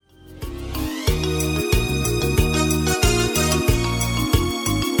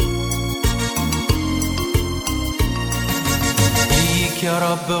يا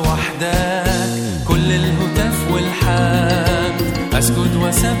رب وحدك كل الهتاف والحمد، أسجد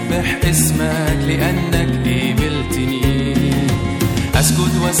وسبح اسمك لأنك قبلتني،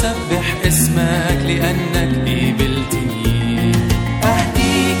 أسجد وسبح اسمك لأنك قبلتني.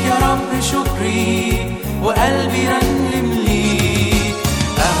 أهديك يا رب شكري وقلبي رنم ليك،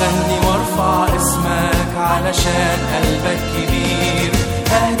 أغني وارفع اسمك علشان قلبك كبير.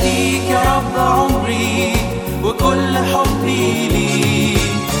 أهديك يا رب عمري وكل حبي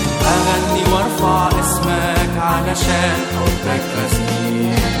ليك، أغني وارفع اسمك علشان حبك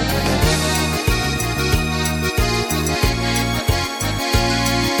غزير.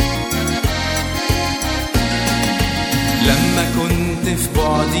 لما كنت في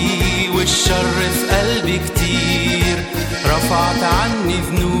بعدي والشر في قلبي كتير، رفعت عني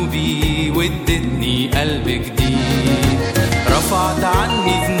ذنوبي وادتني قلب جديد، رفعت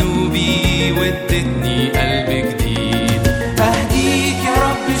عني ذنوبي وادتني قلب جديد. أهديك يا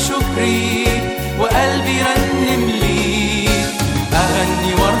رب شكري وقلبي رنم ليك،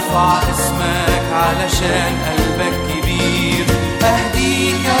 أغني وارفع اسمك علشان قلبك كبير.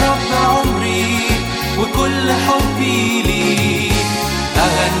 أهديك يا رب عمري وكل حبي ليك،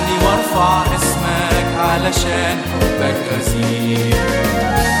 أغني وارفع اسمك علشان حبك غزير.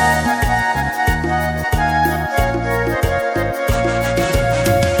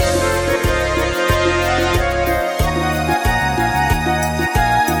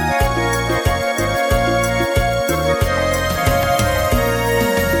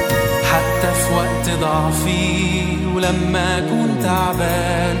 حتى في وقت ضعفي ولما كنت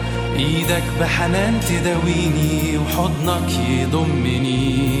تعبان، ايدك بحنان تداويني وحضنك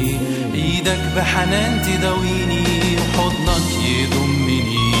يضمني، ايدك بحنان تداويني وحضنك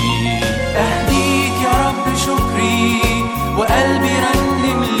يضمني. اهديك يا رب شكري وقلبي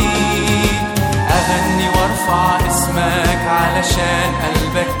رنم ليك، اغني وارفع اسمك علشان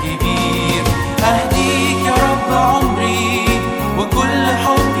قلبك كبير. اهديك يا رب عمري وكل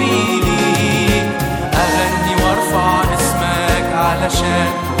حبي ليك، اغني وارفع اسمك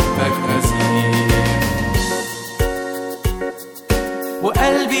علشان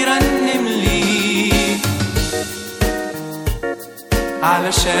وقلبي رنم ليك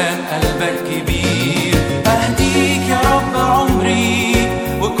علشان قلبك كبير. أهديك يا رب عمري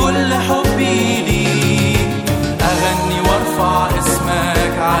وكل حبي ليك، أغني وارفع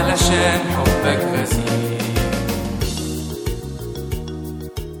اسمك علشان حبك غزير.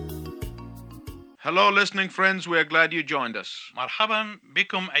 Hello listening friends, we are glad you joined us. مرحبا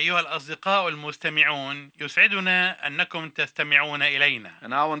بكم أيها الأصدقاء المستمعون، يسعدنا أنكم تستمعون إلينا.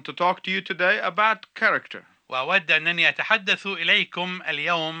 And I want to talk to you today about character. وأود أنني أتحدث إليكم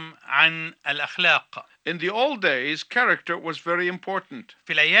اليوم عن الأخلاق. In the old days, character was very important.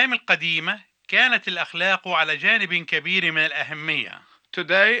 في الأيام القديمة كانت الأخلاق على جانب كبير من الأهمية.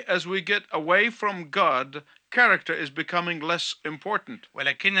 Today, as we get away from God, character is becoming less important.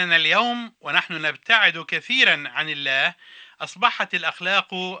 ولكننا اليوم ونحن نبتعد كثيرا عن الله، أصبحت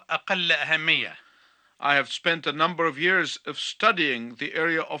الأخلاق أقل أهمية. I have spent a number of years of studying the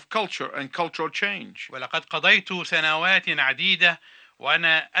area of culture and cultural change. ولقد قضيت سنوات عديدة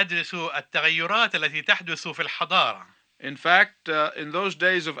وأنا أدرس التغيرات التي تحدث في الحضارة. In fact, in those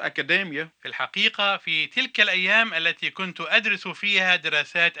days of academia, في الحقيقة في تلك الأيام التي كنت أدرس فيها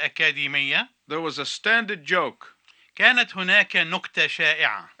دراسات أكاديمية، there was a standard joke كانت هناك نكتة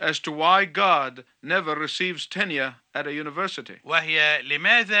شائعة as to why God never receives tenure at a university. وهي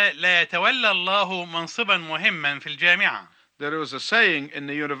لماذا لا يتولى الله منصبا مهما في الجامعة. There was a saying in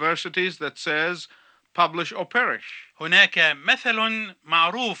the universities that says, publish or perish. هناك مثل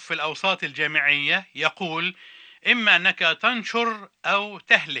معروف في الأوساط الجامعية يقول إما أنك تنشر أو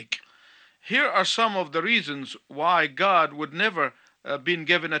تهلك. Here are some of the reasons why God would never been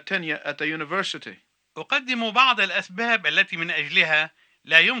given a tenure at a university. أقدم بعض الأسباب التي من أجلها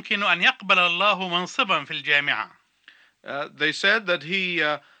لا يمكن أن يقبل الله منصبا في الجامعة. They said that he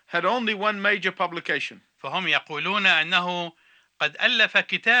had only one major publication. فهم يقولون أنه قد ألف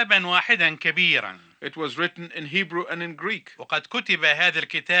كتابا واحدا كبيرا. It was written in Hebrew and in Greek. وقد كتب هذا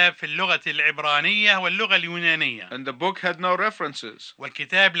الكتاب في اللغة العبرانية واللغة اليونانية. And the book had no references.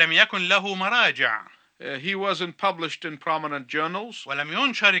 والكتاب لم يكن له مراجع. He wasn't published in prominent journals. ولم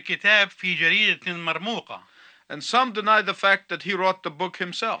ينشر الكتاب في جريدة مرموقة. And some deny the fact that he wrote the book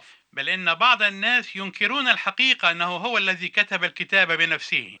himself. بل إن بعض الناس ينكرون الحقيقة أنه هو الذي كتب الكتاب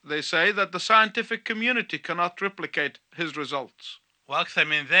بنفسه. They say that the scientific community cannot replicate his results. وأكثر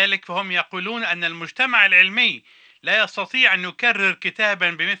من ذلك فهم يقولون أن المجتمع العلمي لا يستطيع أن يكرر كتابا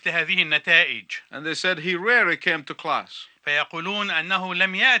بمثل هذه النتائج. And they said he rarely came to class. فيقولون أنه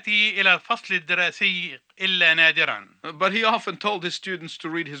لم يأتي إلى الفصل الدراسي إلا نادرا. But he often told his students to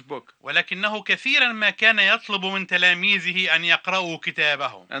read his book. ولكنه كثيرا ما كان يطلب من تلاميذه أن يقرأوا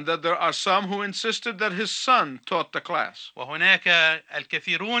كتابه. And that there are some who insisted that his son taught the class. وهناك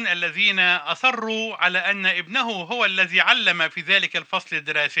الكثيرون الذين أصروا على أن ابنه هو الذي علم في ذلك الفصل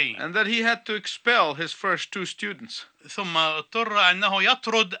الدراسي. And that he had to expel his first 2 students. ثم اضطر أنه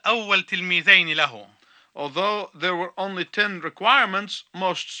يطرد أول تلميذين له. Although there were only 10 requirements,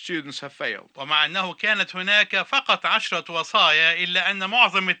 most students have failed. ومع أنه كانت هناك فقط 10 وصايا إلا أن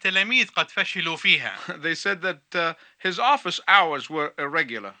معظم التلاميذ قد فشلوا فيها. They said that his office hours were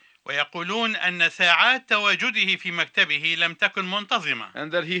irregular. ويقولون أن ساعات تواجده في مكتبه لم تكن منتظمة.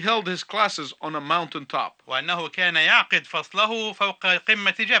 And that he held his classes on a mountain top. وأنه كان يعقد فصله فوق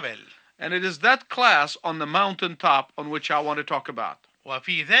قمة جبل. And it is that class on the mountain top on which I want to talk about.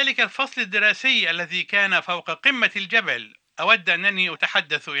 وفي ذلك الفصل الدراسي الذي كان فوق قمة الجبل أود أنني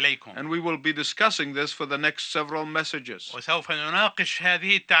أتحدث إليكم. And we will be discussing this for the next several messages. وسوف نناقش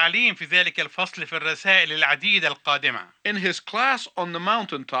هذه التعليم في ذلك الفصل في الرسائل العديدة القادمة. In his class on the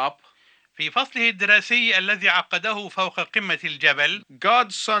mountain top, في فصله الدراسي الذي عقده فوق قمة الجبل،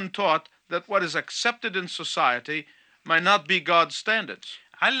 God's son taught that what is accepted in society might not be God's standards.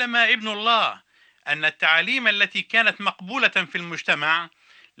 علم ابن الله أن التعاليم التي كانت مقبولة في المجتمع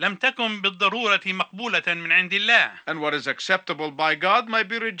لم تكن بالضرورة مقبولة من عند الله. And what is acceptable by God might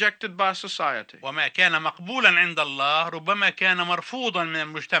be rejected by society. وما كان مقبولا عند الله ربما كان مرفوضا من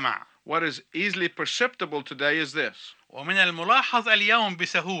المجتمع. What is easily perceptible today is this. ومن الملاحظ اليوم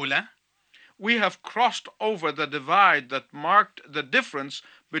بسهولة We have crossed over the divide that marked the difference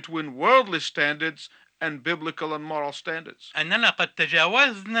between worldly standards and biblical and moral standards. أننا قد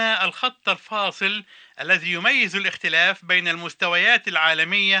تجاوزنا الخط الفاصل الذي يميز الاختلاف بين المستويات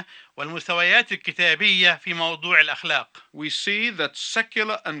العالمية والمستويات الكتابية في موضوع الأخلاق. We see that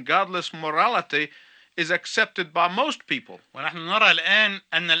secular and godless morality is accepted by most people. ونحن نرى الآن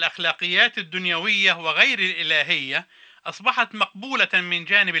أن الأخلاقيات الدنيوية وغير الإلهية أصبحت مقبولة من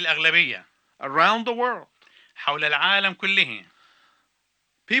جانب الأغلبية Around the world, حول العالم كله.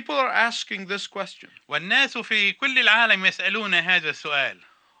 people are asking this question. والناس في كل العالم يسألون هذا السؤال.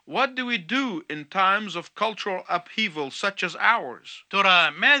 What do we do in times of cultural upheaval such as ours?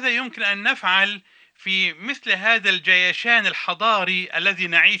 ترى ماذا يمكن أن نفعل في مثل هذا الجيشان الحضاري الذي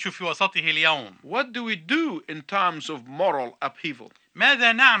نعيش في وسطه اليوم؟ What do we do in times of moral upheaval?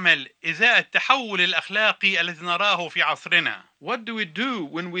 ماذا نعمل إزاء التحول الأخلاقي الذي نراه في عصرنا؟ What do we do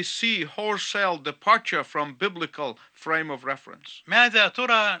when we see wholesale departure from biblical frame of reference? ماذا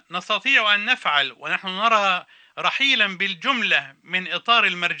ترى نستطيع أن نفعل ونحن نرى رحيلا بالجملة من إطار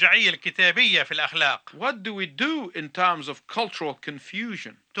المرجعية الكتابية في الأخلاق؟ What do we do in times of cultural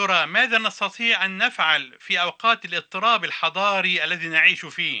confusion? ترى ماذا نستطيع أن نفعل في أوقات الاضطراب الحضاري الذي نعيش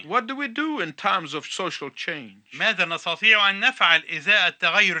فيه؟ What do we do in times of social change? ماذا نستطيع أن نفعل إزاء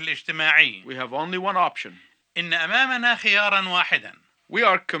التغير الاجتماعي؟ We have only one option. إن أمامنا خيارا واحدا. We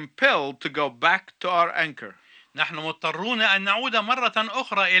are compelled to go back to our anchor. نحن مضطرون أن نعود مرة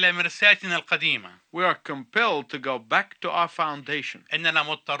أخرى إلى مرساتنا القديمة. We are compelled to go back to our foundation. إننا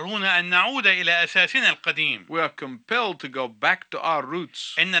مضطرون أن نعود إلى أساسنا القديم. We are compelled to go back to our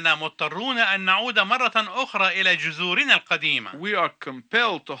roots. إننا مضطرون أن نعود مرة أخرى إلى جذورنا القديمة. We are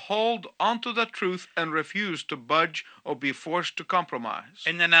compelled to hold onto the truth and refuse to budge or be forced to compromise.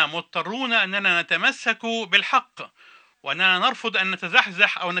 إننا مضطرون أننا نتمسك بالحق وأننا نرفض أن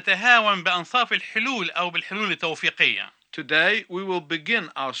نتزحزح أو نتهاون بأنصاف الحلول أو بالحلول التوفيقية. Today we will begin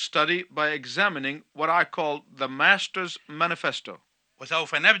our study by examining what I call the Master's Manifesto.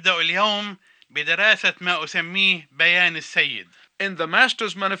 وسوف نبدأ اليوم بدراسة ما أسميه بيان السيد. In the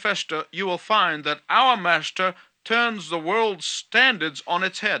Master's Manifesto, you will find that our Master turns the world's standards on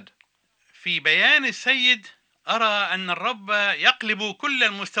its head. في بيان السيد أرى أن الرب يقلب كل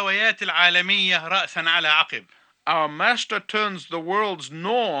المستويات العالمية رأسا على عقب. Our Master turns the world's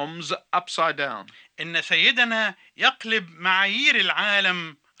norms upside down. إن سيدنا يقلب معايير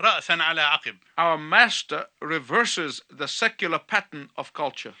العالم رأسا على عقب. Our Master reverses the secular pattern of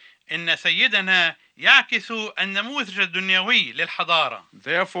culture. إن سيدنا يعكس النموذج الدنيوي للحضارة.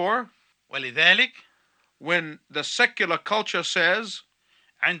 Therefore, ولذلك when the secular culture says,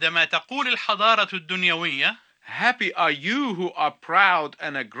 عندما تقول الحضارة الدنيوية happy are you who are proud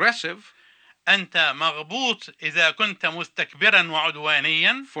and aggressive, أنت مغبوط إذا كنت مستكبرا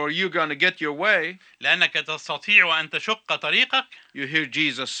وعدوانيا، for you're going to get your way. لأنك تستطيع أن تشق طريقك. You hear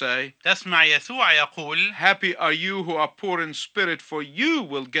Jesus say, تسمع يسوع يقول: happy are you who are poor in spirit, for you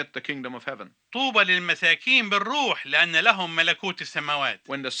will get the kingdom of heaven. طوبى للمساكين بالروح لأن لهم ملكوت السماوات.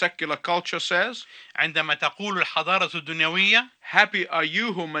 When the secular culture says, عندما تقول الحضارة الدنيوية: happy are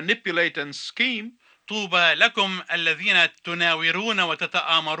you who manipulate and scheme, طوبى لكم الذين تناورون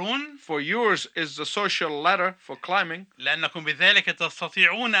وتتآمرون، for yours is the social ladder for climbing, لأنكم بذلك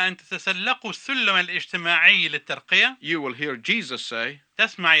تستطيعون أن تتسلقوا السلم الاجتماعي للترقية. you will hear Jesus say,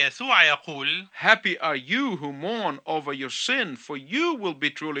 تسمع يسوع يقول: happy are you who mourn over your sin, for you will be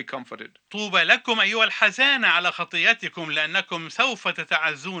truly comforted. طوبى لكم أيها الحزانة على خطيئتكم لأنكم سوف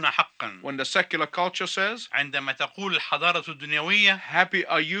تتعزون حقا. When the secular culture says, عندما تقول الحضارة الدنيوية: happy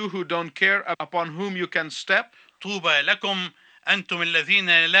are you who don't care upon whom you can step, طوبى لكم أنتم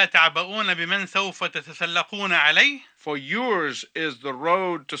الذين لا تعبؤون بمن سوف تتسلقون عليه، for yours is the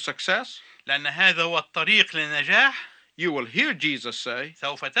road to success, لأن هذا هو الطريق للنجاح. you will hear Jesus say,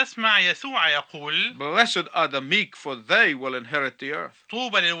 سوف تسمع يسوع يقول: blessed are the meek, for they will inherit the earth.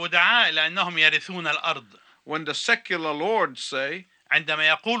 طوبى للودعاء لأنهم يرثون الأرض. When the secular lords say, عندما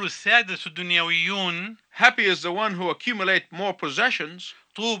يقول السادة الدنيويون: happy is the one who accumulate more possessions,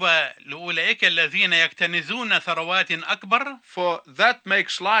 طوبى لأولئك الذين يكتنزون ثروات أكبر، for that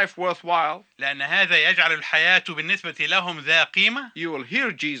makes life worthwhile, لأن هذا يجعل الحياة بالنسبة لهم ذا قيمة. you will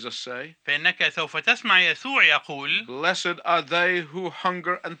hear Jesus say, فإنك سوف تسمع يسوع يقول: blessed are they who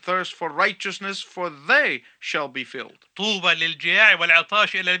hunger and thirst for righteousness, for they shall be filled. طوبى للجياع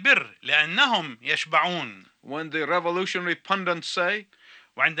والعطاش إلى البر لأنهم يشبعون. When the revolutionary pundits say,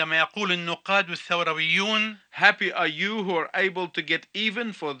 وعندما يقول النقاد الثورويون: happy are you who are able to get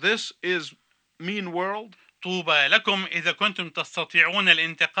even, for this is mean world, طوبى لكم إذا كنتم تستطيعون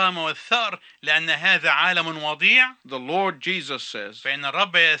الانتقام والثأر لأن هذا عالم وضيع. the Lord Jesus says, فإن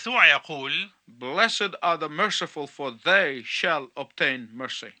الرب يسوع يقول: blessed are the merciful, for they shall obtain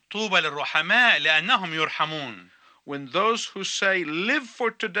mercy. طوبى للرحماء لأنهم يرحمون. When those who say live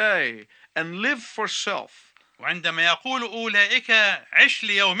for today and live for self, وعندما يقول أولئك عش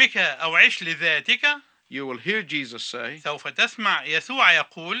ليومك أو عش لذاتك، you will hear Jesus say, سوف تسمع يسوع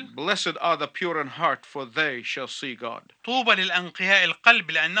يقول: blessed are the pure in heart, for they shall see God. طوبى للأنقياء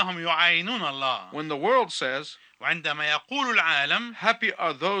القلب لأنهم يعاينون الله. When the world says, وعندما يقول العالم: happy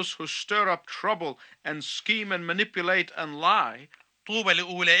are those who stir up trouble and scheme and manipulate and lie, طوبى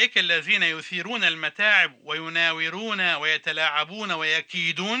لأولئك الذين يثيرون المتاعب ويناورون ويتلاعبون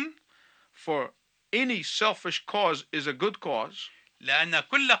ويكيدون، for any selfish cause is a good cause, لأن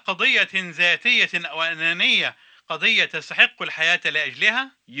كل قضية ذاتية أو أنانية قضية تستحق الحياة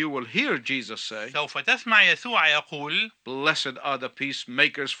لأجلها. you will hear Jesus say, سوف تسمع يسوع يقول: blessed are the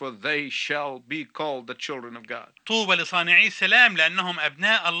peacemakers, for they shall be called the children of God. طوبى لصانعي السلام لأنهم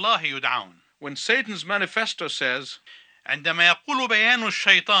أبناء الله يدعون. When Satan's manifesto says, عندما يقول بيان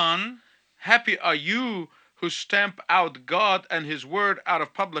الشيطان: happy are you who stamp out God and his word out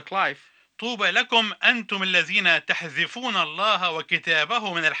of public life, طوبى لكم أنتم الذين تحذفون الله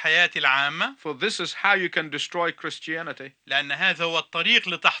وكتابه من الحياة العامة، for this is how you can destroy Christianity. لأن هذا هو الطريق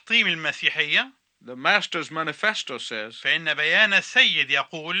لتحطيم المسيحية. The Master's manifesto says, فإن بيان السيد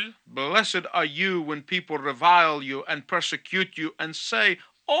يقول: blessed are you when people revile you and persecute you and say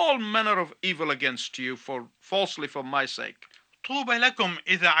all manner of evil against you falsely for my sake. طوبى لكم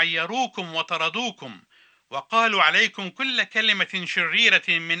إذا عيروكم وطردوكم وقالوا عليكم كل كلمة شريرة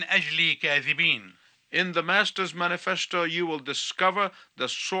من أجل كاذبين. In the Master's manifesto, you will discover the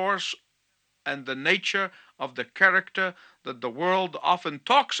source and the nature of the character that the world often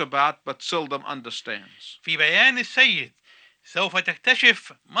talks about but seldom understands. في بيان السيد سوف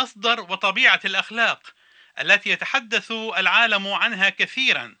تكتشف مصدر وطبيعة الأخلاق التي يتحدث العالم عنها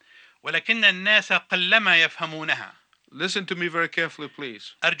كثيرا ولكن الناس قلما يفهمونها. Listen to me very carefully,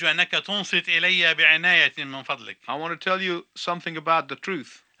 please. أرجو أنك تنصت إلي بعناية من فضلك. I want to tell you something about the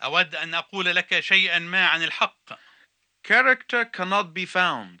truth. أود أن أقول لك شيئا ما عن الحق. Character cannot be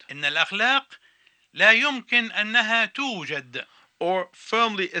found إن الأخلاق لا يمكن أنها توجد or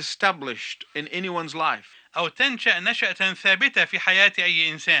firmly established in anyone's life أو تنشأ نشأة ثابتة في حياة أي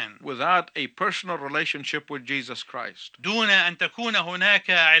إنسان without a personal relationship with Jesus Christ. دون أن تكون هناك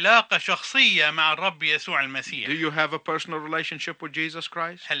علاقة شخصية مع الرب يسوع Do المسيح. you have a personal relationship with Jesus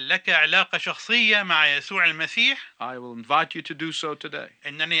Christ? هل لك علاقة شخصية مع يسوع المسيح؟ I will invite you to do so today.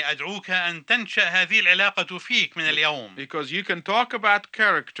 إنني أدعوك أن تنشأ هذه العلاقة فيك من اليوم. Because you can talk about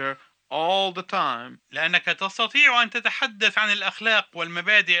character all the time. لأنك تستطيع أن تتحدث عن الأخلاق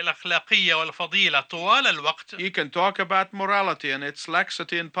والمبادئ الأخلاقية والفضيلة طوال الوقت. You can talk about morality and its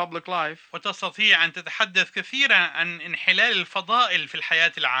laxity in public life. وتستطيع أن تتحدث كثيرا عن انحلال الفضائل في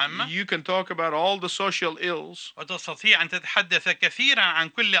الحياة العامة. You can talk about all the social ills. وتستطيع أن تتحدث كثيرا عن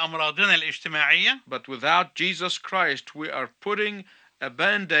كل أمراضنا الاجتماعية. But without Jesus Christ, we are putting a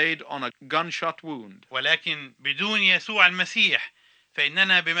band-aid on a gunshot wound. ولكن بدون يسوع المسيح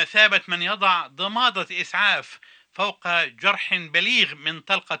فإننا بمثابة من يضع ضمادة إسعاف فوق جرح بليغ من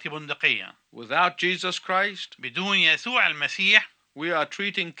طلقة بندقية. Without Jesus Christ, بدون يسوع المسيح we are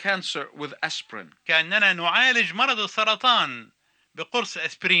treating cancer with aspirin. كأننا نعالج مرض السرطان بقرص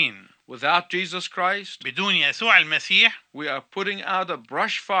أسبرين. Without Jesus Christ, بدون يسوع المسيح we are putting out a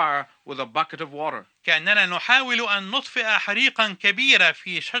brush fire with a bucket of water. كأننا نحاول أن نطفئ حريقا كبيرة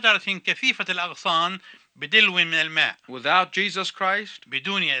في شجرة كثيفة الأغصان بدلو من الماء. Without Jesus Christ,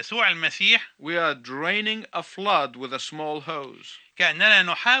 بدون يسوع المسيح we are draining a flood with a small hose. كأننا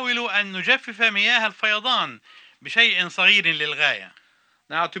نحاول أن نجفف مياه الفيضان بشيء صغير للغاية.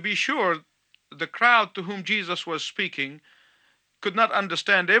 Now, to be sure, the crowd to whom Jesus was speaking could not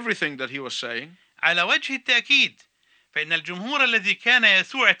understand everything that he was saying. على وجه التأكيد فإن الجمهور الذي كان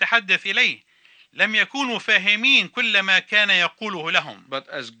يسوع يتحدث إليه لم يكونوا فاهمين كل ما كان يقوله لهم. But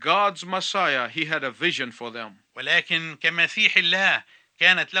as God's Messiah, he had a vision for them. ولكن كمسيح الله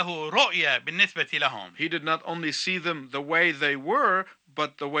كانت له رؤية بالنسبة لهم. He did not only see them the way they were,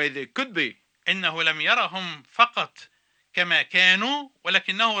 but the way they could be. إنه لم يرهم فقط كما كانوا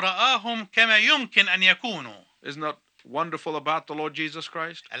ولكنه رآهم كما يمكن أن يكونوا. Isn't that wonderful about the Lord Jesus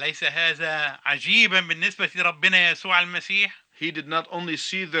Christ? أليس هذا عجيبا بالنسبة لربنا يسوع المسيح؟ He did not only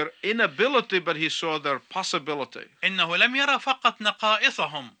see their inability, but he saw their possibility. إنه لم يرى فقط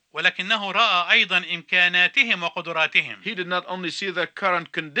نقائصهم ولكنه رأى أيضا إمكاناتهم وقدراتهم. He did not only see their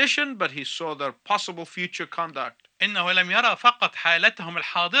current condition, but he saw their possible future conduct. إنه لم يرى فقط حالتهم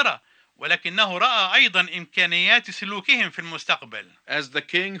الحاضرة ولكنه رأى أيضا إمكانيات سلوكهم في المستقبل. As the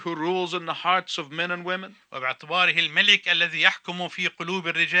king who rules in the hearts of men and women, وباعتباره الملك الذي يحكم في قلوب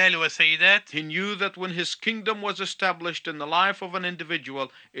الرجال والسيدات، he knew that when his kingdom was established in the life of an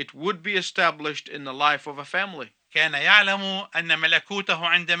individual, it would be established in the life of a family. كان يعلم أن ملكوته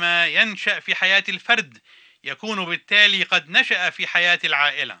عندما ينشأ في حياة الفرد يكون بالتالي قد نشأ في حياة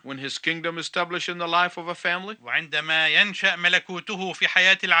العائلة. When his kingdom established in the life of a family, وعندما ينشأ ملكوته في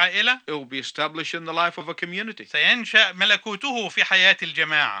حياة العائلة it will be established in the life of a community. سينشأ ملكوته في حياة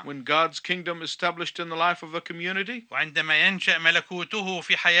الجماعة. When God's kingdom established in the life of a community, وعندما ينشأ ملكوته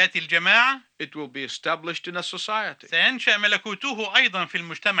في حياة الجماعة it will be established in a society. سينشأ ملكوته أيضا في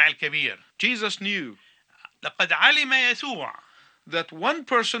المجتمع الكبير. Jesus knew لقد علم يسوع that one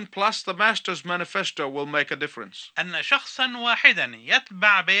person plus the Master's manifesto will make a difference. أن شخصا واحدا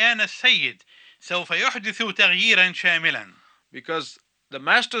يتبع بيان السيد سوف يحدث تغييرا شاملا. Because the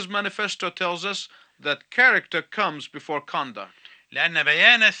Master's manifesto tells us that character comes before conduct. لأن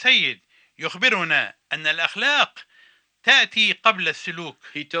بيان السيد يخبرنا أن الأخلاق تأتي قبل السلوك.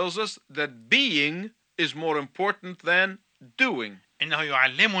 He tells us that being is more important than doing. إنه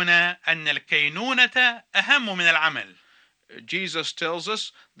يعلمنا أن الكينونة أهم من العمل. Jesus tells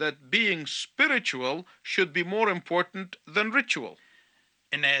us that being spiritual should be more important than ritual.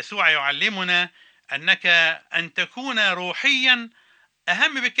 إن يسوع يعلمنا أنك أن تكون روحيا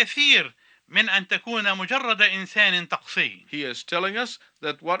أهم بكثير من أن تكون مجرد إنسان طقسي. He is telling us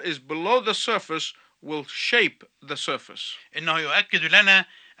that what is below the surface will shape the surface. إنه يؤكد لنا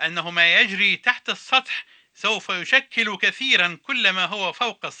أنه ما يجري تحت السطح سوف يشكل كثيرا كل ما هو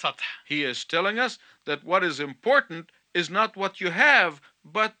فوق السطح. He is telling us that what is important is not what you have,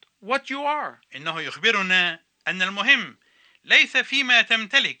 but what you are. إنه يخبرنا أن المهم ليس فيما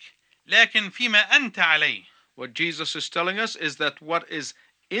تمتلك لكن فيما أنت عليه. What Jesus is telling us is that what is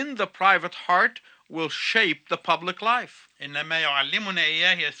in the private heart will shape the public life. إن ما يعلمنا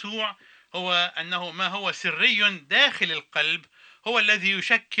إياه يسوع هو أنه ما هو سري داخل القلب هو الذي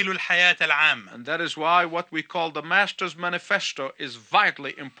يشكل الحياة العامة. And that is why what we call the Master's Manifesto is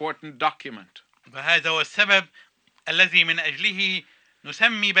vitally important document. وهذا هو السبب الذي من أجله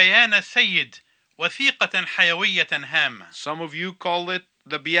نسمي بيان السيد وثيقة حيوية هامة. Some of you call it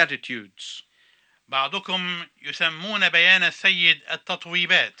the Beatitudes. بعضكم يسمون بيان السيد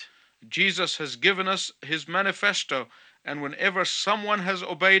التطويبات. Jesus has given us his manifesto, and whenever someone has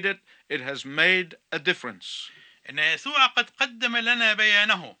obeyed it, it has made a difference. إن يسوع قد قدم لنا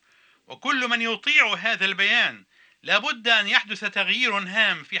بيانه وكل من يطيع هذا البيان لابد أن يحدث تغيير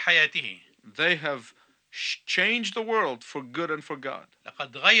هام في حياته. They have changed the world for good and for God.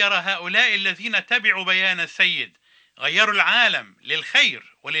 لقد غير هؤلاء الذين تبعوا بيان السيد غيروا العالم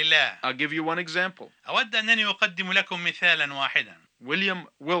للخير ولله. I'll give you one example. أود أنني أقدم لكم مثالا واحدا. William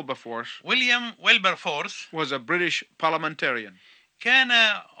Wilberforce ويليام ويلبرفورس was a British parliamentarian. كان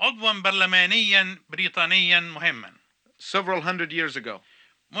عضوا برلمانيا بريطانيا مهما Several hundred years ago.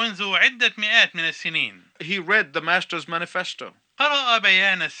 منذ عدة مئات من السنين. He read the Master's Manifesto قرأ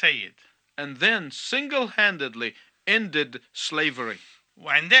بيان السيد and then single-handedly ended slavery.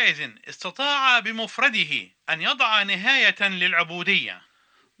 وعندئذ استطاع بمفرده أن يضع نهاية للعبودية.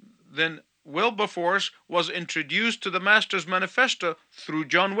 Then Wilberforce was introduced to the Master's Manifesto through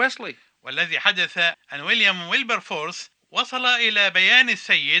John Wesley. والذي حدث أن ويليام ويلبرفورس وصل إلى بيان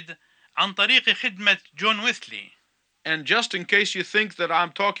السيد عن طريق خدمة جون ويسلي. And just in case you think that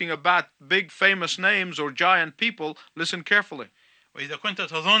I'm talking about big famous names or giant people, listen carefully. وإذا كنت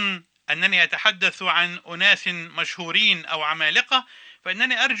تظن أنني أتحدث عن أناس مشهورين أو عمالقة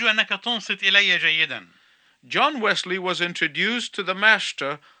فإنني أرجو أنك تنصت إلي جيدا. John Wesley was introduced to the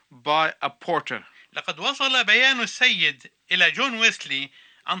Master by a porter. لقد وصل بيان السيد إلى جون ويسلي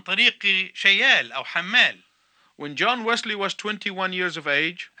عن طريق شيال أو حمال. When John Wesley was 21 years of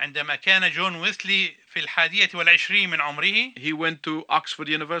age, عندما كان جون ويسلي في 21 من عمره he went to Oxford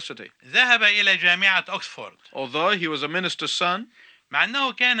University. ذهب إلى جامعة أكسفورد. Although he was a minister's son, مع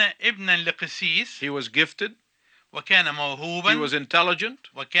أنه كان ابنا لقسيس he was gifted, وكان he موهوبا was intelligent,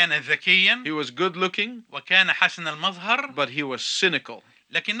 وكان ذكيا he was good looking, وكان حسن المظهر but he was cynical.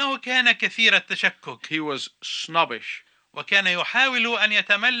 لكنه كان كثير التشكك He was snobbish, وكان يحاول أن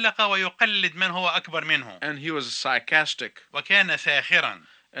يتملق ويقلد من هو أكبر منه and he was sarcastic. وكان ساخرا.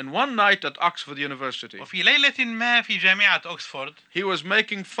 And one night at Oxford University, وفي ليلة ما في جامعة أكسفورد he was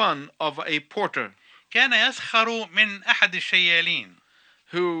making fun of a porter كان يسخر من أحد الشيالين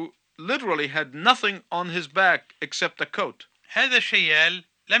who literally had nothing on his back except a coat. هذا الشيال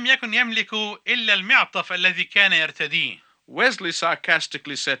لم يكن يملك إلا المعطف الذي كان يرتديه. Wesley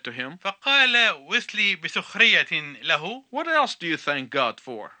sarcastically said to him, فقال ويسلي بسخرية له: "What else do you thank God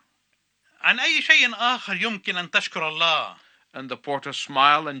for?" عن أي شيء آخر يمكن أن تشكر الله؟ And the porter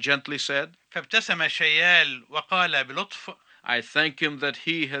smiled and gently said, فابتسم الشيال وقال بلطف: "I thank him that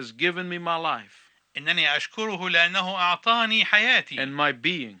he has given me my life إنني أشكره لأنه أعطاني حياتي and my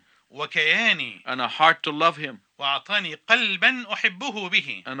being وكياني and a heart to love him, وأعطاني قلبا أحبه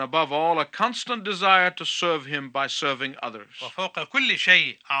به and above all a constant desire to serve him by serving others." وفوق كل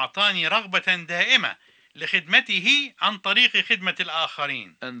شيء أعطاني رغبة دائمة لخدمته عن طريق خدمة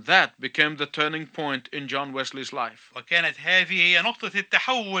الآخرين. And that became the turning point in John Wesley's life. وكانت هذه هي نقطة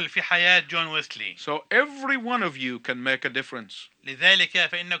التحول في حياة جون ويسلي. So every one of you can make a difference. لذلك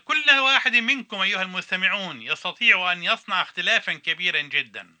فإن كل واحد منكم أيها المستمعون يستطيع أن يصنع اختلافا كبيرا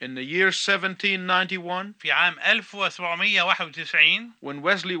جدا. In the year 1791, في عام 1791 when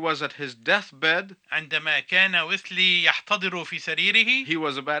Wesley was at his deathbed, عندما كان ويسلي يحتضر في سريره he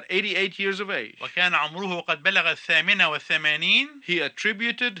was about 88 years of age. وكان عمره قد بلغ 88. He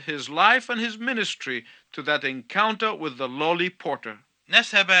attributed his life and his ministry to that encounter with the lowly porter.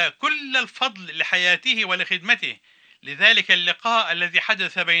 نسب كل الفضل لحياته ولخدمته لذلك اللقاء الذي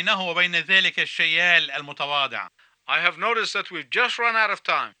حدث بينه وبين ذلك الشيال المتواضع. I have noticed that we've just run out of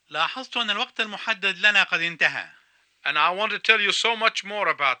time. لاحظت أن الوقت المحدد لنا قد انتهى. And I want to tell you so much more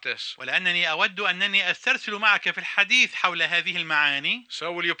about this. ولأنني أود أنني أسترسل معك في الحديث حول هذه المعاني.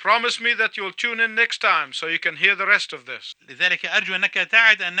 So will you promise me that you'll tune in next time so you can hear the rest of this? لذلك أرجو أنك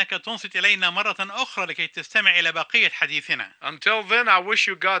تعد أنك تنصت إلينا مرة أخرى لكي تستمع إلى بقية حديثنا. Until then, I wish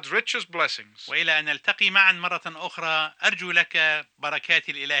you God's richest blessings. وإلى أن نلتقي معا مرة أخرى أرجو لك بركات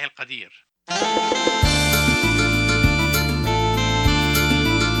الإله القدير.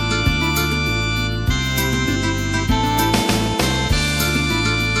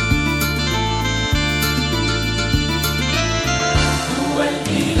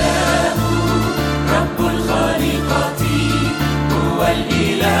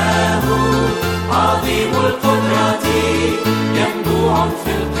 الإله عظيم القدرة ينبوع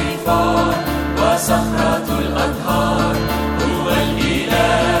في القفار وصخرة الأنهار هو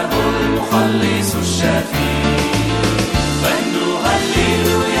الإله المخلص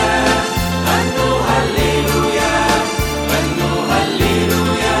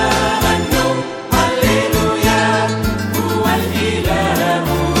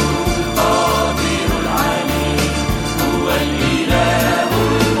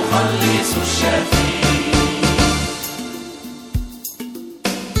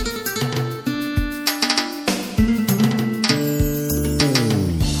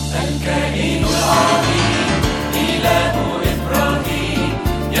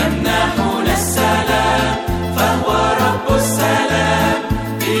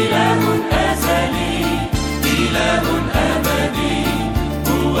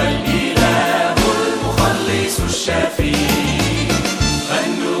الشافي.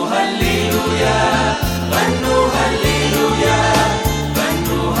 غنوا هللويا، غنوا هللويا،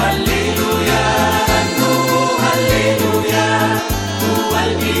 غنوا هللويا، غنوا هللويا. هو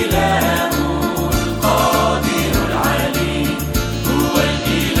الإله القادر العلي، هو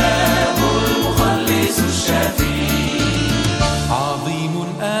الإله المخلص الشافي. عظيم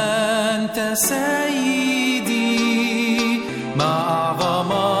أنت سيدي، ما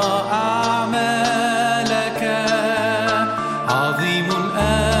أعظم أعمالك. عظيم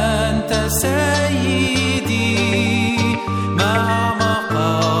أنت سيدي، ما أعمق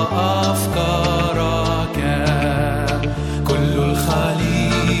أفكارك. كل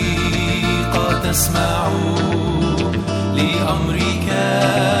الخليقة تسمع لأمرك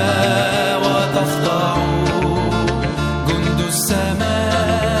وتخضع. جند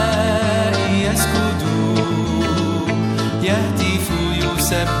السماء يسجد، يهتف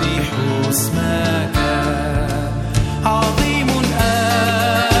يسبح اسمك.